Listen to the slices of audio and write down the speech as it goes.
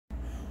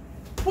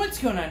What's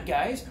going on,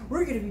 guys?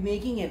 We're going to be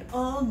making an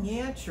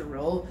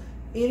all-natural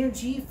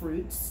energy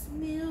fruit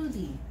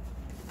smoothie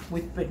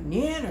with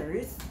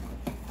bananas,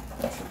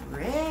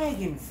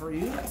 dragon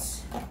fruit,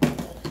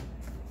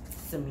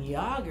 some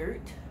yogurt,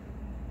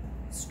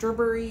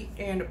 strawberry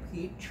and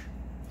peach,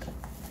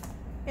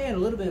 and a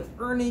little bit of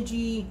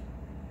energy.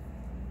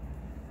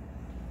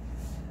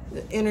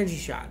 The energy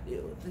shot.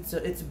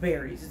 It's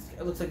berries.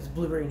 It looks like it's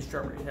blueberry and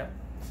strawberry. Yeah.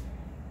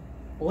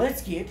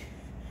 Let's get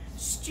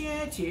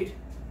started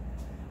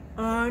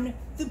on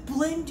the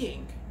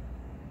blending.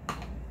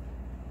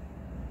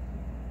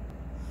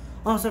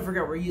 Also, I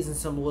forgot we're using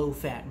some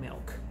low-fat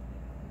milk,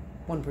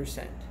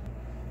 1%.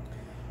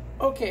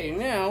 Okay,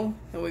 now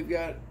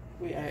that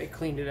I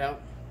cleaned it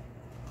out,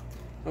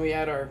 and we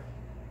add our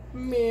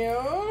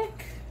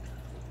milk.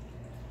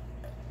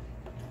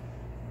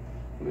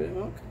 A bit of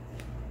milk.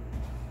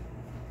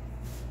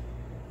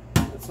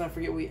 Let's not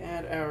forget we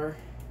add our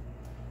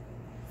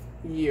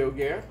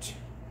yogurt.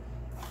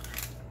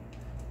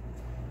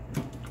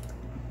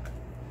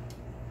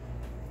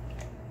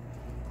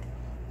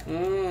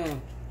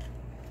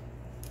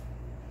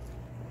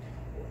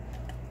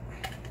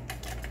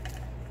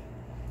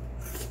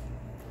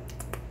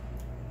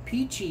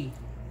 Peachy.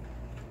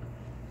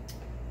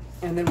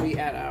 And then we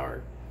add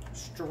our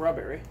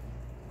strawberry.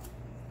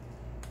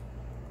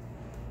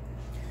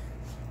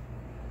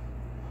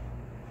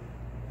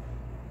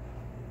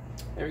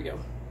 There we go.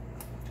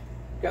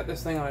 Got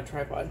this thing on a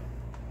tripod.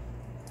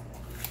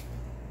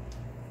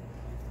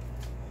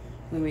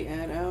 Then we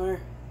add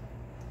our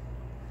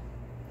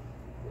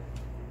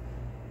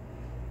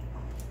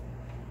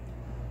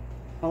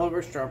all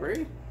over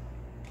strawberry.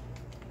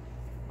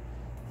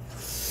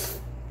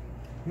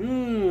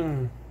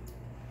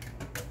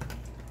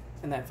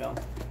 And that fell.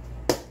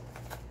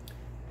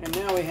 And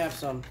now we have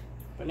some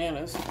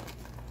bananas.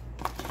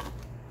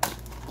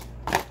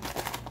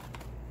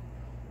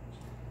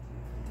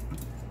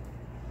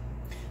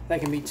 That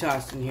can be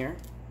tossed in here.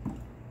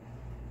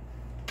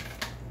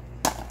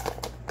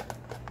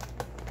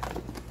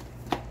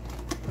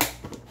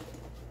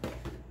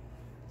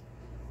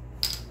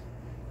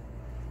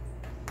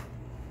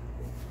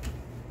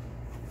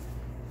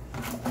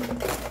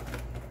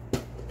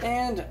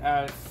 And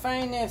our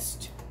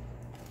finest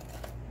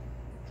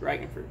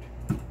dragon fruit.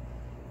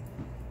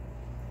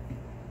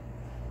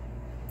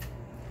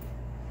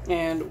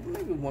 And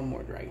maybe one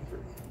more dragon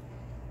fruit.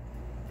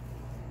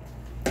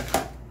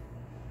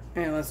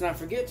 And let's not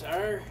forget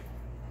our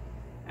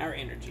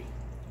energy.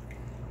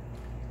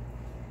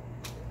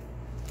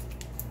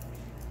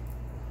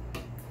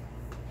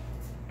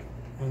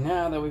 And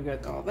now that we've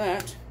got all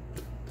that,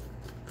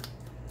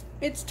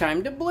 it's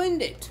time to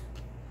blend it.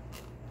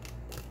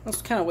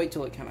 Let's kind of wait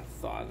till it kind of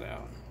thaws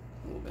out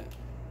a little bit.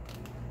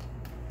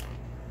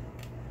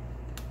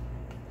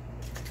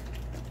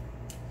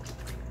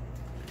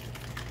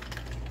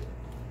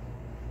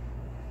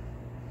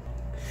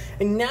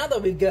 And now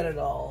that we've got it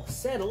all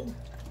settled,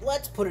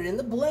 let's put it in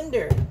the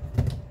blender.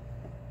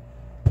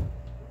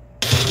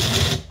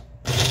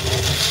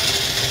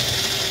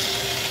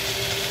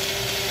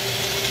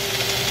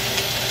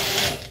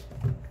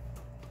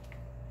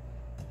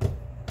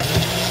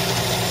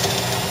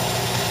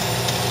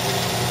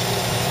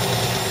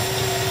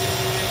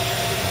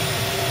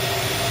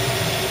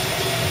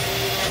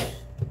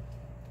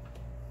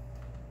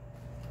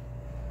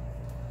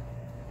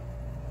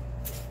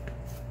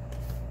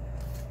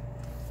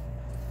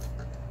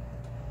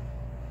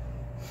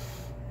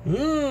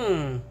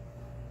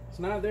 It's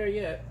not there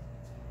yet.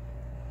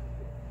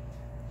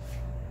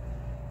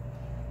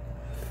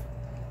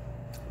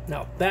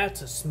 Now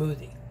that's a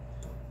smoothie.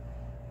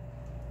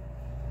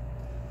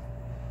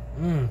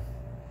 Let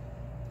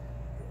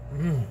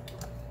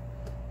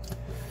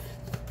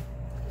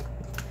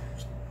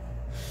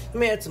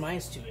me add some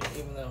ice to it,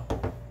 even though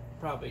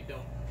probably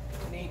don't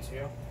need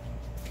to.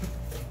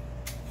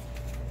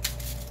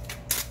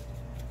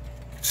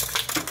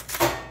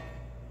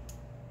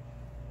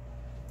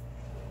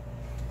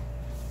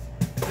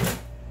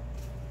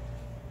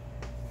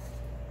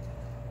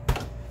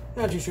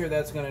 Not too sure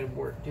that's going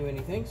to do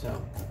anything,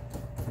 so.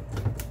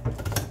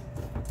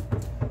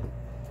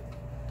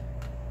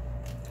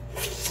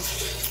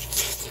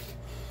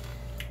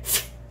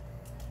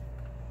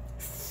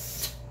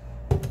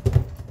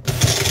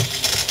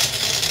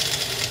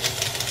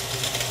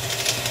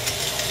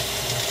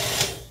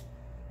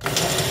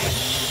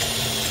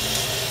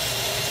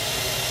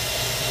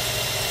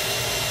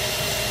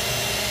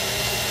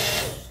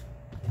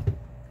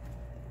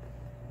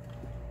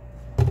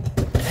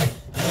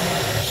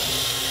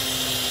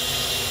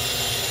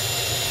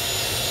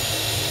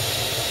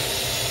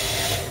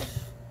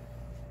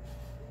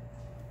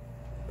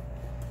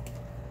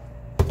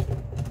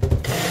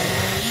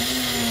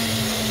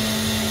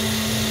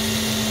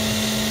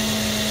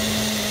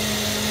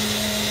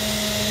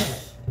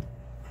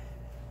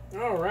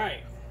 All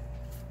right.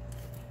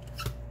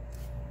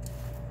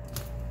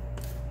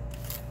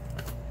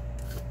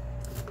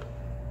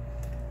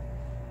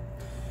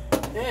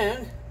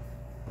 And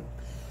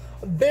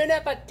bon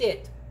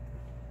appetit.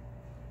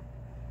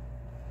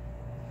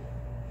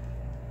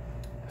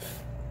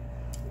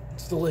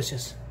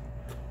 delicious.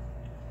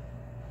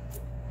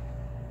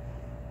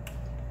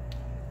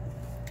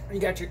 You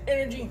got your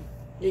energy,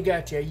 you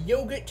got your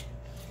yogurt,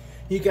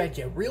 you got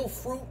your real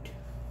fruit,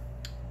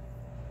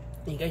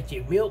 you got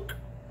your milk.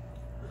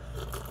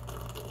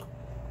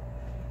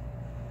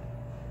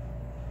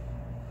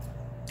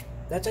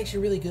 That's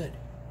actually really good.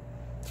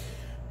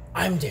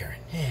 I'm Darren,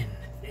 and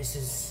this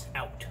is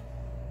out.